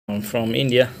from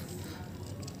India.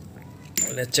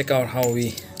 Let's check out how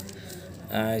we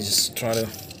just try to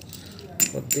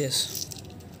put this,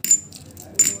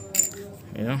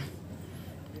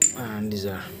 and these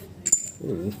are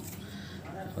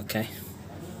okay.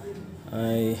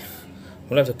 I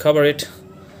will have to cover it.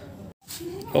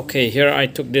 Okay, here I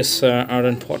took this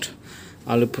iron pot.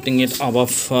 I'll be putting it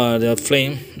above the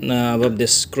flame, above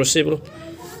this crucible,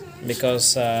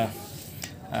 because it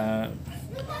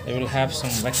will have some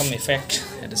vacuum effect.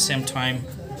 At the same time,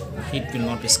 heat will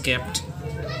not be escaped.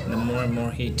 The more and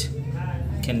more heat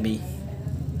can be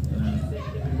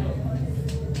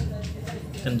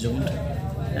consumed.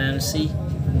 And see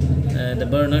the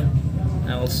burner,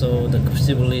 and also the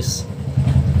crucible is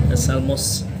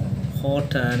almost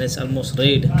hot and it's almost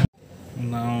red.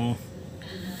 Now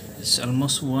it's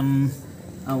almost 1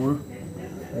 hour.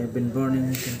 I've been burning.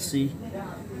 You can see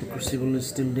the crucible is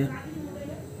still there,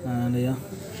 and yeah,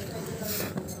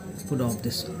 put off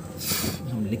this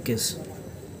some leakage.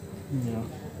 Yeah,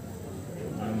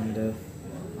 and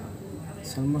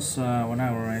it's almost 1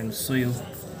 hour. I'll show you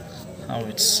how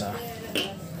it's.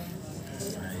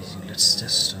 Let's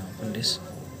just open this.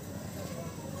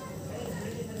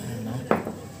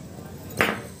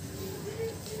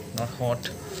 Not hot,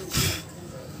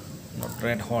 not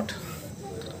red hot,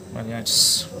 but yeah,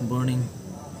 it's burning.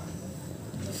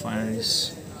 The fire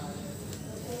is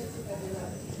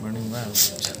burning well,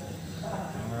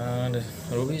 and the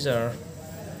rubies are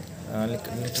a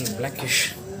little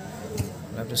blackish.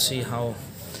 We'll have to see how.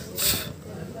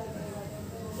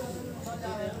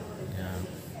 Yeah,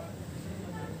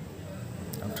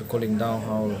 after cooling down,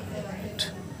 how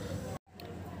it.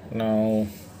 Now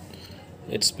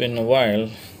it's been a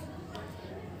while.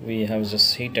 We have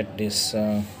just heated this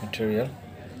material,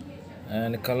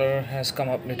 and the color has come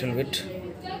up a little bit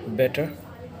better.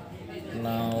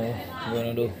 Now we're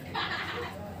gonna do,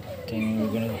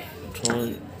 we're gonna throw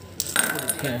it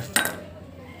here.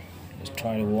 Just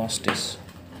try to wash this.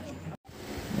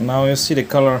 Now you see the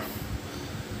color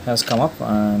has come up,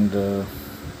 and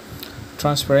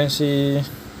transparency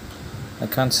I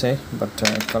can't say, but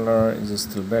color is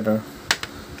still better,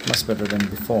 much better than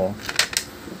before.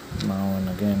 Now and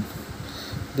again,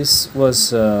 this was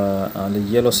the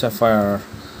yellow sapphire,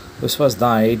 which was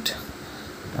dyed,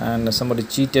 and somebody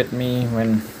cheated me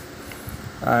when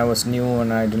I was new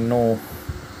and I didn't know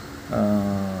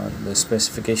the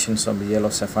specifications of the yellow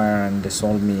sapphire, and they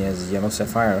sold me as yellow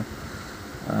sapphire.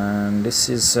 And this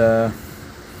is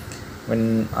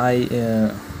when I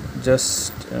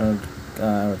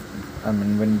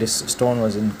when this stone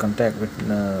was in contact with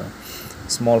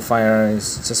small fire,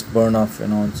 it's just burn off,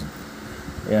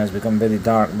 it's become very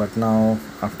dark. But now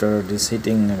after this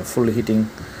heating and full heating,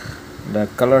 the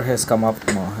color has come up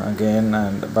again,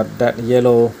 but that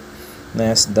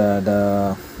yellowness,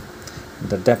 the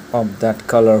depth of that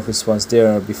color which was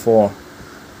there before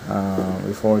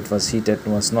it was heated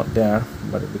was not there.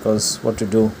 But because what to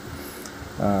do,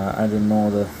 I didn't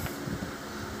know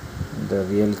the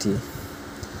reality.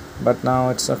 But now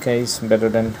it's okay, it's better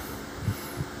than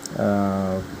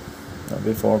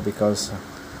before, because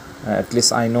at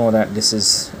least I know that this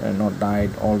is not dyed.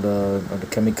 All the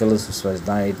chemicals which was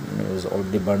dyed, it was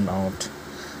already burned out,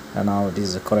 and now it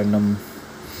is a corrandum.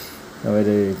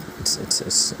 Whether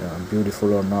it's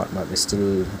beautiful or not, but it's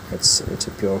still it's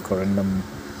a pure corrandum,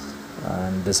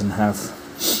 and doesn't have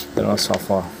lots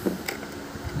of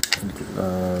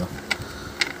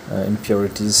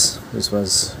impurities which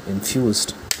was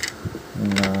infused,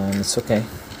 and it's okay.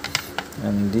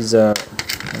 And these are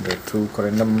the true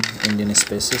Corrandum Indian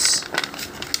species.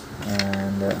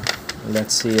 And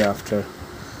let's see after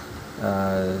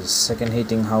second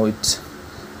heating how it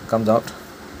comes out.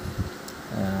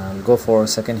 I'll go for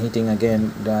second heating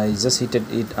again. I just heated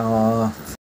it